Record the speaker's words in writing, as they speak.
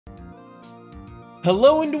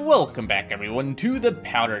Hello and welcome back everyone to the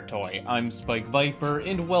Powder Toy. I'm Spike Viper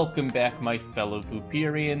and welcome back my fellow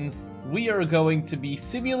Vooperians. We are going to be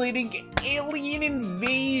simulating alien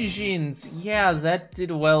invasions. Yeah, that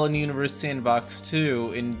did well in Universe Sandbox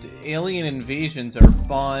too, and alien invasions are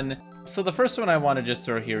fun. So the first one I want to just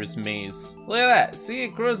throw here is maze. Look at that, see, it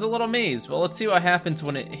grows a little maze. Well, let's see what happens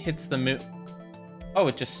when it hits the moon. Oh,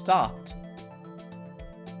 it just stopped.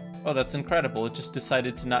 Oh, that's incredible. It just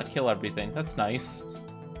decided to not kill everything. That's nice.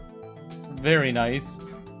 Very nice.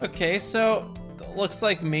 Okay, so looks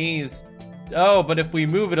like maze. Oh, but if we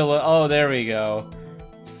move it a little, oh, there we go.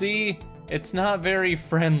 See, it's not very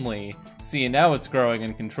friendly. See, and now it's growing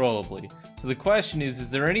uncontrollably. So the question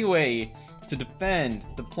is there any way to defend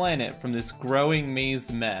the planet from this growing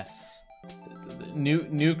maze mess?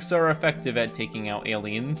 Nukes are effective at taking out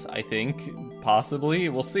aliens, I think. Possibly,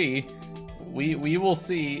 we'll see. We will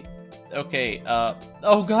see. Okay,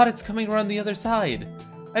 oh god, it's coming around the other side.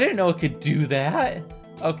 I didn't know it could do that.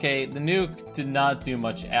 Okay, the nuke did not do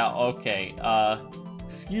much out. Okay,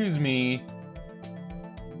 excuse me.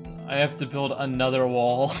 I have to build another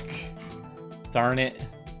wall. Darn it.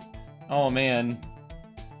 Oh man.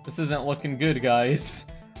 This isn't looking good, guys.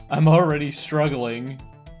 I'm already struggling.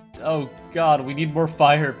 Oh god, we need more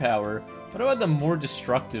firepower. What about the more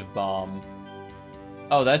destructive bomb?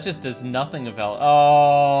 Oh, that just does nothing about.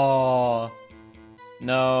 Oh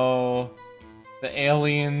no, the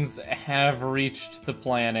aliens have reached the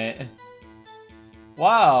planet.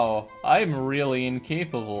 Wow, I'm really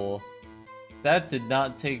incapable. That did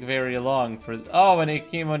not take very long for. Oh, and it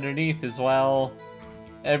came underneath as well.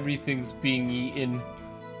 Everything's being eaten.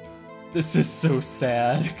 This is so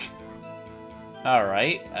sad. All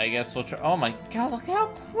right, I guess we'll try. Oh my god, look how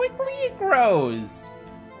quickly it grows.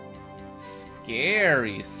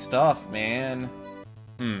 Scary stuff, man.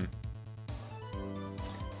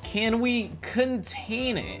 Can we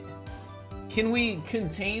contain it? Can we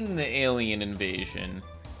contain the alien invasion?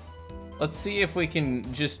 Let's see if we can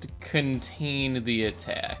just contain the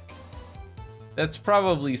attack. That's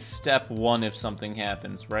probably step one if something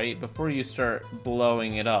happens, right? Before you start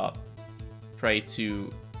blowing it up, try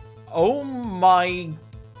to... Oh my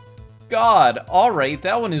god! Alright,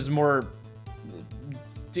 that one is more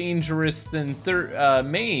dangerous than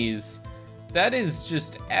maze. That is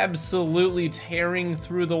just absolutely tearing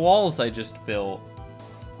through the walls I just built.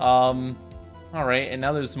 Alright, and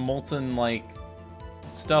now there's molten, like,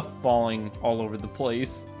 stuff falling all over the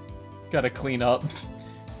place. Gotta clean up.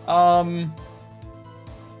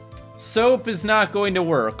 Soap is not going to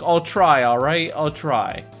work. I'll try, alright? I'll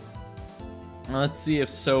try. Let's see if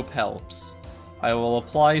soap helps. I will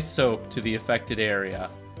apply soap to the affected area.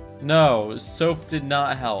 No, soap did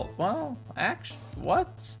not help. Well, actually,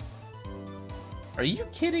 what? Are you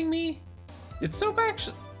kidding me? Did soap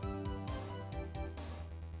actually...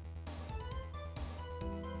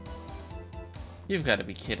 You've got to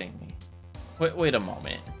be kidding me. Wait a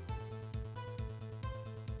moment.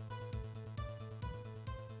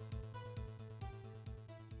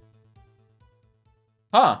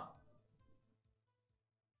 Huh.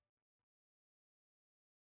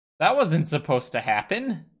 That wasn't supposed to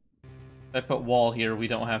happen. I put wall here, we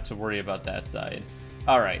don't have to worry about that side.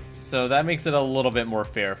 Alright, so that makes it a little bit more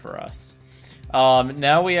fair for us.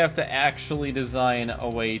 Now we have to actually design a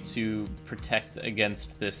way to protect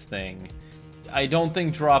against this thing. I don't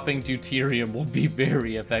think dropping deuterium will be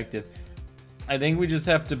very effective. I think we just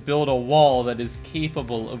have to build a wall that is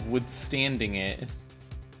capable of withstanding it.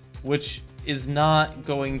 Which is not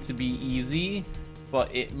going to be easy,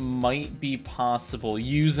 but it might be possible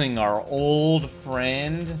using our old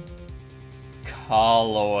friend...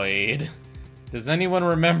 Colloid. Does anyone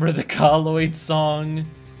remember the Colloid song?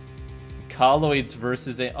 Colloids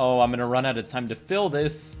versus a... Oh, I'm gonna run out of time to fill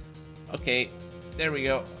this. Okay, there we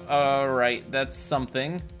go. Alright, that's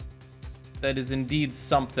something. That is indeed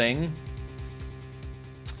something.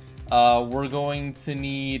 We're going to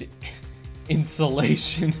need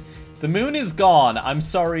insulation. The moon is gone, I'm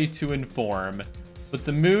sorry to inform. But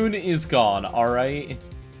the moon is gone, alright?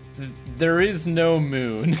 There is no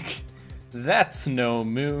moon. That's no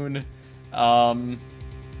moon. At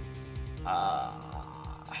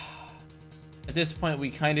this point, we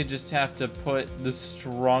kind of just have to put the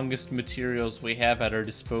strongest materials we have at our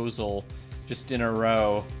disposal just in a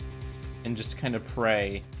row and just kind of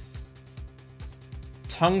pray.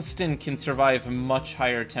 Tungsten can survive much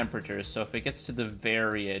higher temperatures, so if it gets to the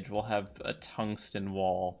very edge, we'll have a tungsten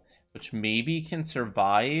wall, which maybe can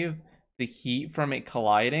survive the heat from it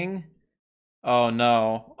colliding. Oh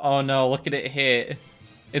no, look at it hit.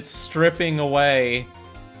 It's stripping away.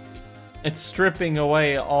 It's stripping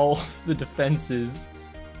away all of the defenses.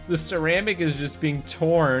 The ceramic is just being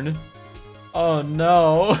torn. Oh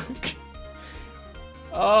no.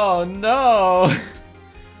 Oh no.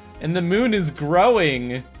 And the moon is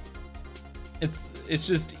growing. It's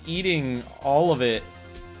just eating all of it.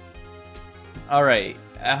 Alright,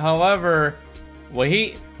 however,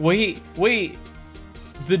 wait.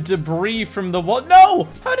 The debris from the wall. No!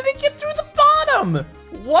 How did it get through the bottom?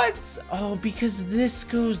 What? Oh, because this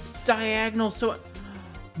goes diagonal, so.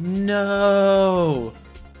 No.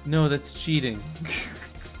 No, that's cheating.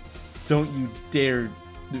 Don't you dare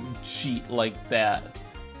cheat like that.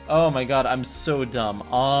 Oh my god, I'm so dumb.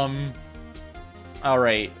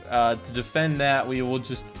 Alright, to defend that, we will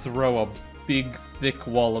just throw a big, thick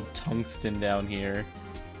wall of tungsten down here.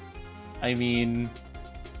 I mean,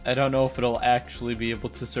 I don't know if it'll actually be able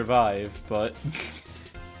to survive, but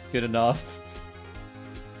good enough.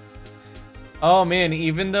 Oh man,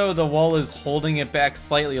 even though the wall is holding it back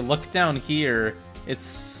slightly, look down here. It's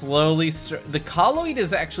slowly... The colloid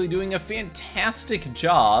is actually doing a fantastic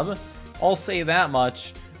job. I'll say that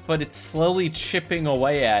much. But it's slowly chipping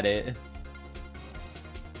away at it.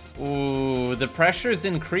 Ooh, the pressure is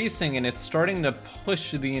increasing and it's starting to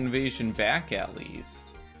push the invasion back at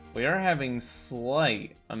least. We are having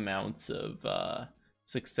slight amounts of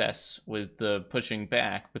success with the pushing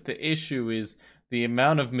back, but the issue is the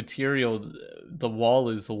amount of material the wall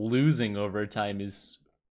is losing over time is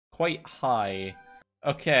quite high.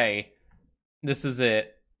 Okay, this is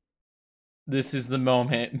it. This is the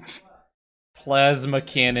moment. Plasma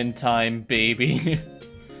cannon time, baby.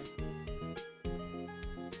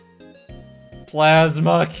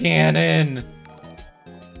 Plasma cannon!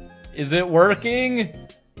 Is it working?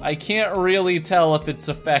 I can't really tell if it's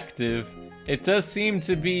effective. It does seem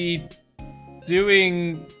to be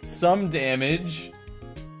doing some damage.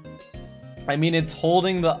 I mean, it's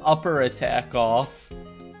holding the upper attack off.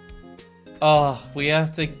 Oh, we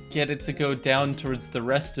have to get it to go down towards the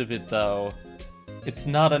rest of it, though. It's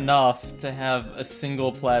not enough to have a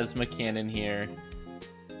single plasma cannon here.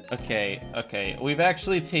 Okay. We've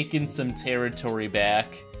actually taken some territory back,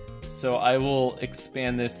 so I will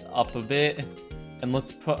expand this up a bit. And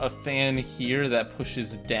let's put a fan here that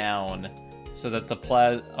pushes down, so that the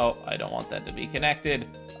oh, I don't want that to be connected.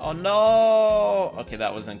 Oh no! Okay,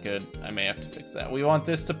 that wasn't good. I may have to fix that. We want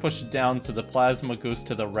this to push down so the plasma goes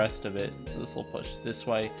to the rest of it. So this will push this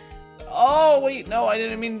way. Oh, wait, no, I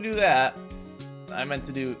didn't mean to do that. I meant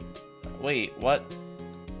to do... Wait, what?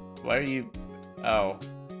 Why are you... Oh.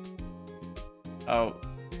 Oh.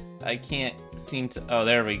 I can't seem to... Oh,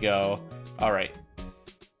 there we go. Alright.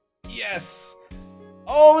 Yes!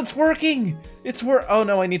 Oh, it's working! Oh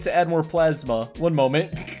no, I need to add more plasma. One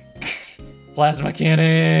moment. Plasma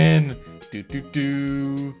cannon!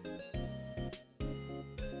 Do.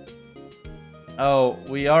 Oh,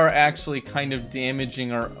 we are actually kind of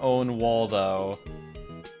damaging our own wall, though.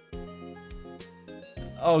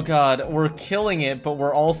 Oh god, we're killing it, but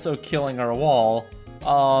we're also killing our wall.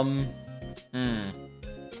 I'm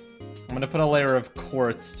gonna put a layer of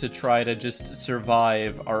quartz to try to just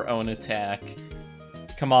survive our own attack.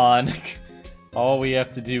 Come on. All we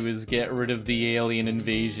have to do is get rid of the alien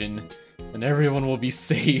invasion, and everyone will be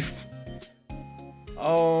safe.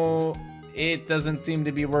 Oh, it doesn't seem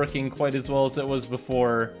to be working quite as well as it was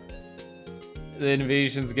before. The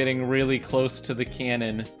invasion's getting really close to the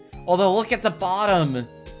cannon. Although, look at the bottom!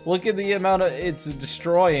 Look at the amount of it's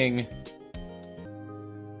destroying.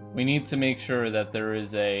 We need to make sure that there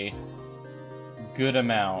is a good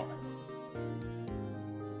amount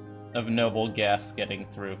of noble gas getting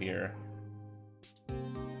through here.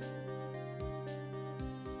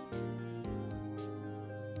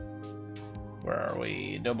 Where are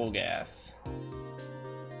we? Noble gas.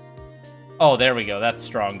 Oh, there we go. That's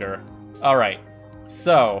stronger. Alright.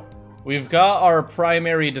 So, we've got our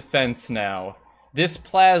primary defense now. This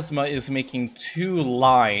plasma is making 2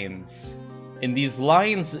 lines. And these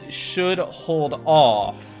lines should hold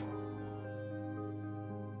off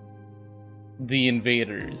the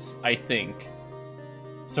invaders, I think.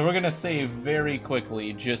 So we're gonna save very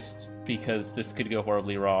quickly, just because this could go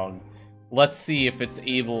horribly wrong. Let's see if it's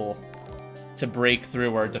able to break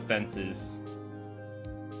through our defenses.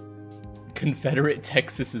 Confederate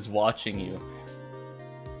Texas is watching you.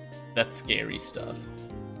 That's scary stuff.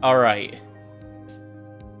 Alright.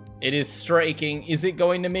 It is striking. Is it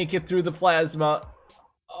going to make it through the plasma?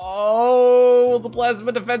 Oh, will the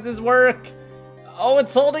plasma defenses work? Oh,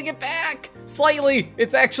 it's holding it back! Slightly!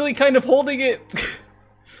 It's actually kind of holding it!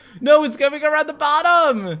 No, it's coming around the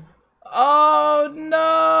bottom! Oh,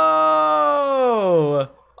 no!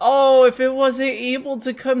 Oh, if it wasn't able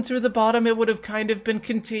to come through the bottom, it would have kind of been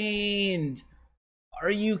contained.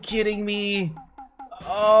 Are you kidding me?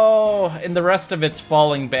 Oh, and the rest of it's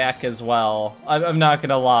falling back as well. I'm not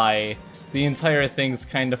gonna lie. The entire thing's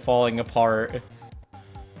kind of falling apart.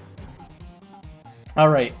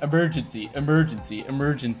 Alright, emergency, emergency,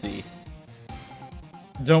 emergency.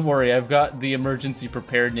 Don't worry, I've got the emergency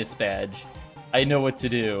preparedness badge. I know what to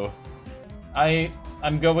do.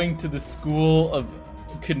 I'm going to the school of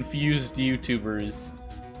confused YouTubers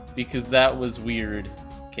because that was weird.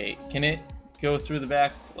 Okay, can it go through the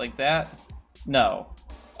back like that? No.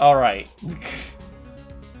 Alright.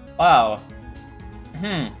 Wow.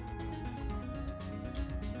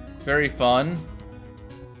 Very fun.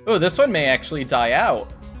 Oh, this one may actually die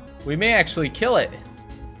out. We may actually kill it.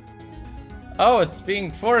 Oh, it's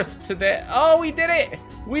being forced to the... Oh, we did it!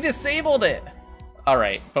 We disabled it!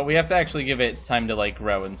 Alright, but we have to actually give it time to, like,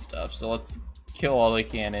 grow and stuff. So let's kill all the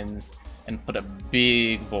cannons and put a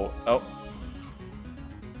big bolt... Oh.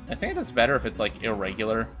 I think it's better if it's, like,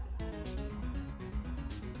 irregular.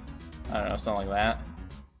 I don't know, something like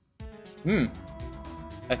that.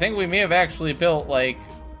 I think we may have actually built, like,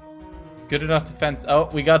 good enough defense. Oh,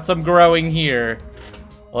 we got some growing here.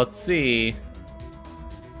 Let's see.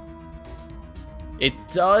 It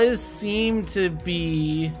does seem to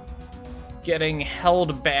be getting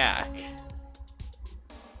held back.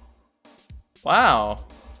 Wow.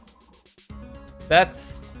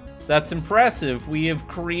 That's impressive. We have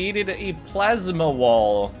created a plasma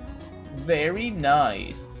wall. Very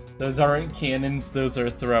nice. Those aren't cannons, those are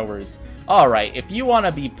throwers. Alright, if you want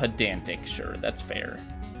to be pedantic, sure, that's fair.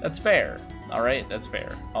 That's fair. Alright, that's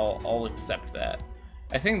fair. I'll accept that.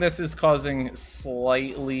 I think this is causing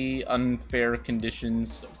slightly unfair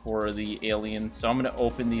conditions for the aliens, so I'm going to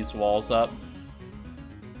open these walls up,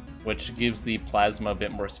 which gives the plasma a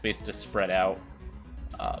bit more space to spread out.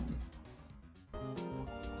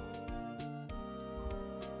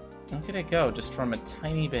 Look at it go, just from a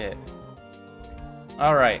tiny bit.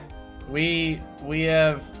 Alright, we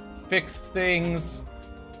have fixed things.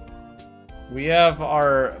 We have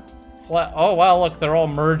our... Oh wow, look, they're all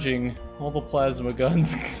merging. All the plasma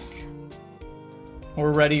guns.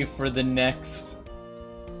 We're ready for the next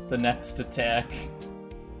attack.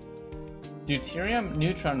 Deuterium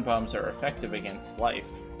neutron bombs are effective against life.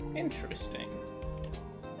 Interesting.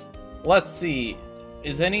 Let's see.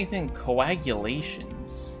 Is anything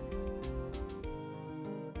coagulations?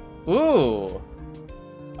 Ooh.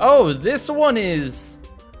 Oh, this one is...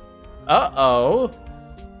 Uh-oh.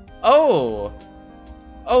 Oh.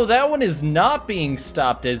 Oh, that one is not being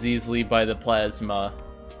stopped as easily by the plasma.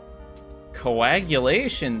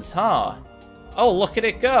 Coagulations, huh? Oh, look at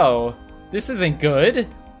it go. This isn't good.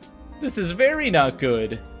 This is very not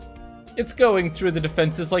good. It's going through the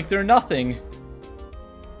defenses like they're nothing.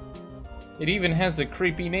 It even has a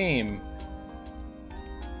creepy name.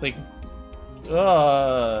 It's like...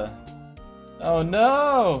 Oh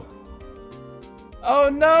no! Oh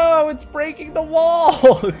no, it's breaking the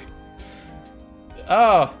wall!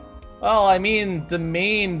 Oh, well, I mean,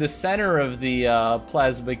 the center of the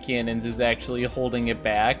plasma cannons is actually holding it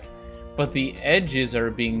back, but the edges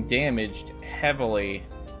are being damaged heavily.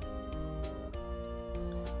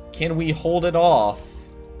 Can we hold it off?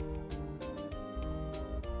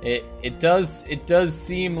 It does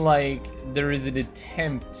seem like there is an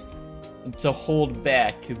attempt to hold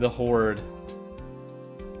back the horde.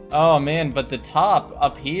 Oh man, but the top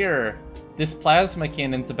up here, this plasma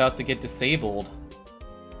cannon's about to get disabled.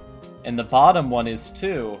 And the bottom one is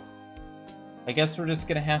too. I guess we're just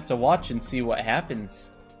gonna have to watch and see what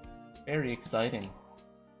happens. Very exciting.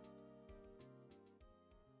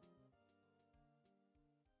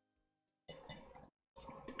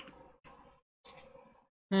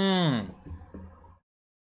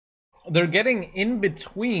 They're getting in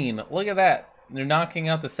between. Look at that. They're knocking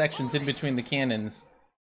out the sections in between the cannons.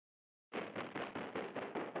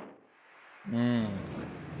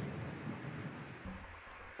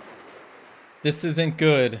 This isn't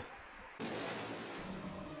good.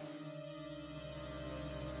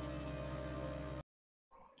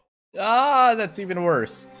 Ah, that's even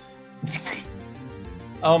worse.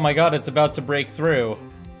 Oh my god, it's about to break through.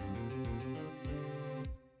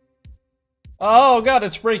 Oh god,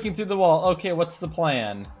 it's breaking through the wall. Okay, what's the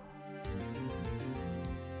plan?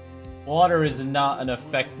 Water is not an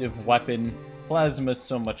effective weapon. Plasma is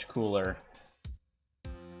so much cooler.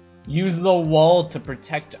 Use the wall to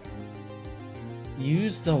protect...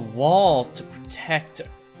 Use the wall to protect...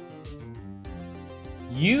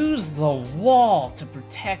 Use the wall to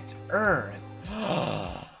protect Earth.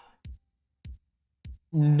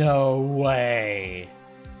 No way.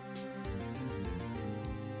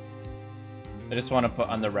 I just want to put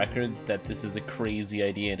on the record that this is a crazy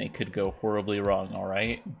idea and it could go horribly wrong,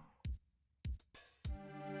 alright?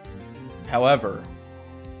 However,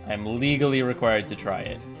 I'm legally required to try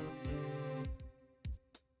it.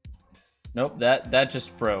 Nope, that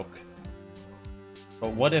just broke.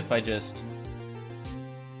 But what if I just...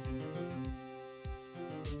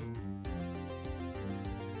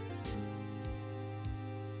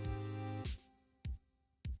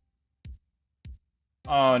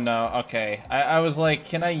 Oh no, okay. I was like,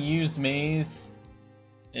 can I use maze?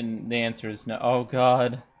 And the answer is no. Oh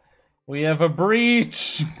god. We have a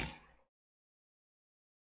breach!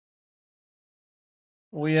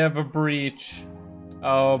 We have a breach.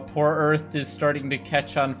 Oh, poor Earth is starting to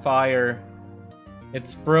catch on fire.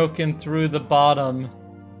 It's broken through the bottom.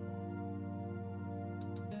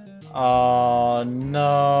 Oh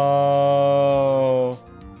no.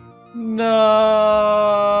 No!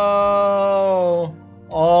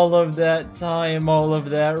 All of that time, all of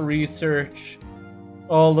that research,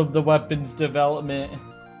 all of the weapons development,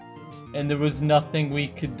 and there was nothing we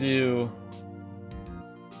could do.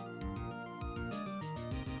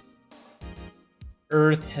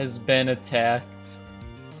 Earth has been attacked.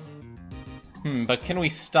 But can we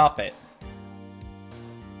stop it?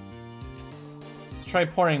 Let's try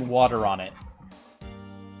pouring water on it.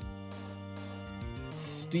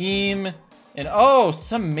 Steam, and oh,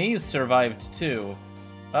 some maze survived too.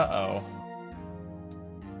 Uh-oh.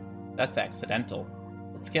 That's accidental.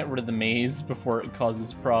 Let's get rid of the maze before it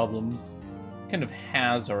causes problems. Kind of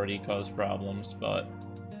has already caused problems, but...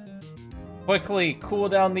 Quickly, cool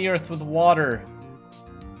down the Earth with water.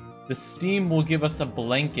 The steam will give us a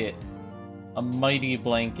blanket. A mighty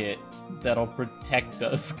blanket that'll protect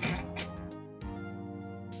us.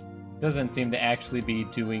 Doesn't seem to actually be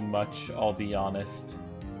doing much, I'll be honest.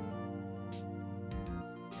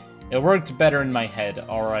 It worked better in my head,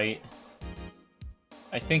 alright.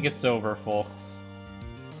 I think it's over, folks.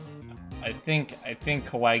 I think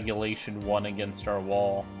coagulation won against our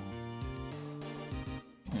wall.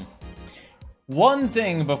 One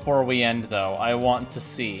thing before we end, though, I want to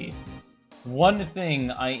see. One thing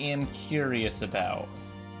I am curious about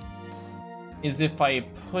is if I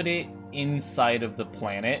put it inside of the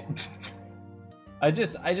planet. I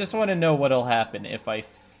just want to know what'll happen if I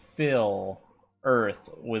fill Earth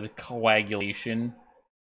with coagulation.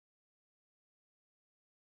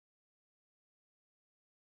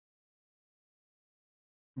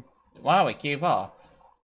 Wow, it gave up.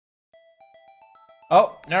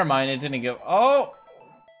 Oh, never mind, it didn't go. Oh!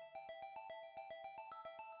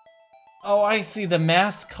 Oh, I see, the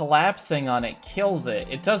mass collapsing on it kills it.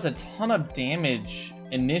 It does a ton of damage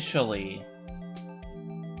initially.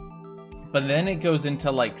 But then it goes into,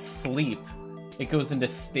 like, sleep. It goes into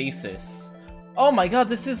stasis. Oh my god,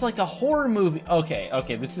 this is like a horror movie.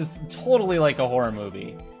 Okay, this is totally like a horror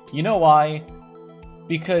movie. You know why?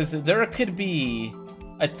 Because there could be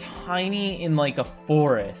a tiny, in like a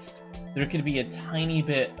forest, there could be a tiny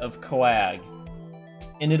bit of coag,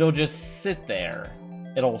 and it'll just sit there.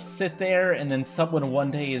 It'll sit there, and then someone one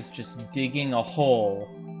day is just digging a hole,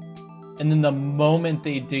 and then the moment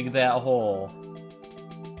they dig that hole,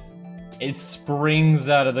 it springs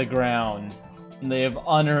out of the ground. And they have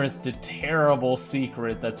unearthed a terrible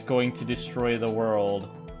secret that's going to destroy the world.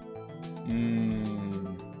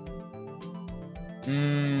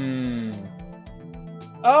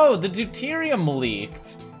 Oh, the deuterium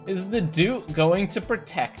leaked. Is the Duke going to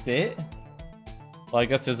protect it? Well, I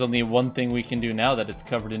guess there's only one thing we can do now that it's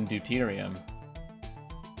covered in deuterium.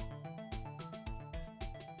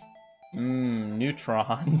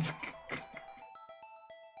 Neutrons.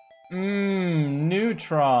 Neutrons.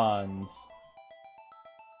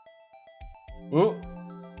 Ooh.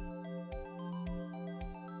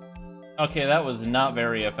 Okay, that was not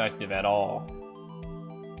very effective at all.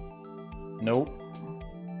 Nope.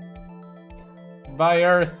 Bye,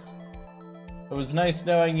 Earth. It was nice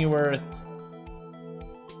knowing you, Earth.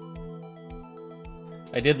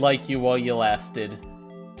 I did like you while you lasted.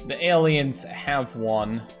 The aliens have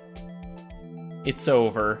won. It's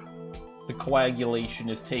over. The coagulation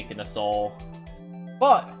has taken us all.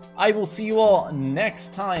 But I will see you all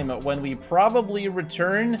next time when we probably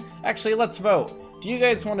return. Actually, let's vote. Do you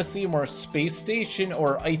guys want to see more Space Station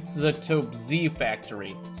or Isotope Z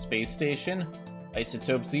Factory? Space Station,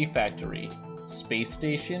 Isotope Z Factory. Space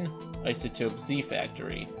Station, Isotope Z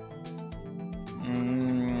Factory.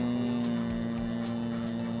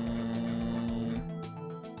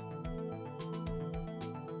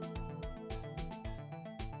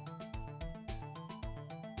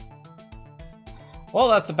 Well,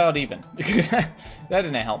 that's about even. That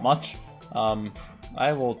didn't help much.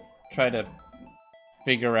 I will try to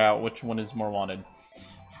figure out which one is more wanted.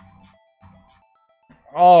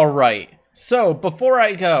 Alright. So, before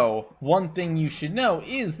I go, one thing you should know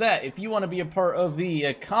is that if you want to be a part of the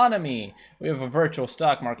economy, we have a virtual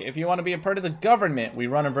stock market. If you want to be a part of the government, we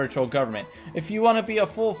run a virtual government. If you want to be a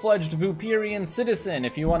full-fledged Vooperian citizen,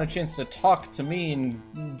 if you want a chance to talk to me in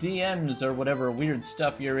DMs or whatever weird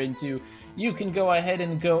stuff you're into, you can go ahead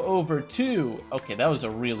and go over to... Okay, that was a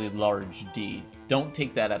really large D. Don't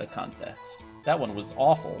take that out of context. That one was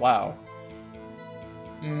awful, wow.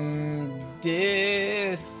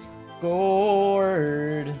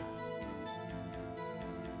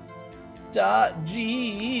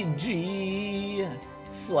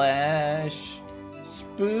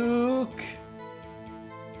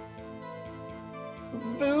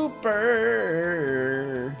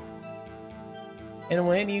 Vooper. And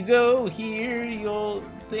when you go here, you'll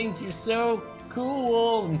think you're so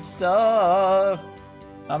cool and stuff.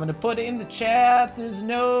 I'm gonna put it in the chat. There's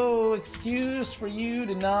no excuse for you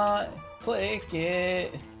to not click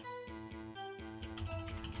it.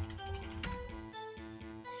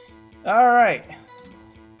 Alright.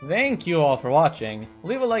 Thank you all for watching.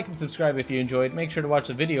 Leave a like and subscribe if you enjoyed. Make sure to watch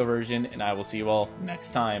the video version, and I will see you all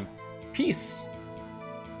next time. Peace!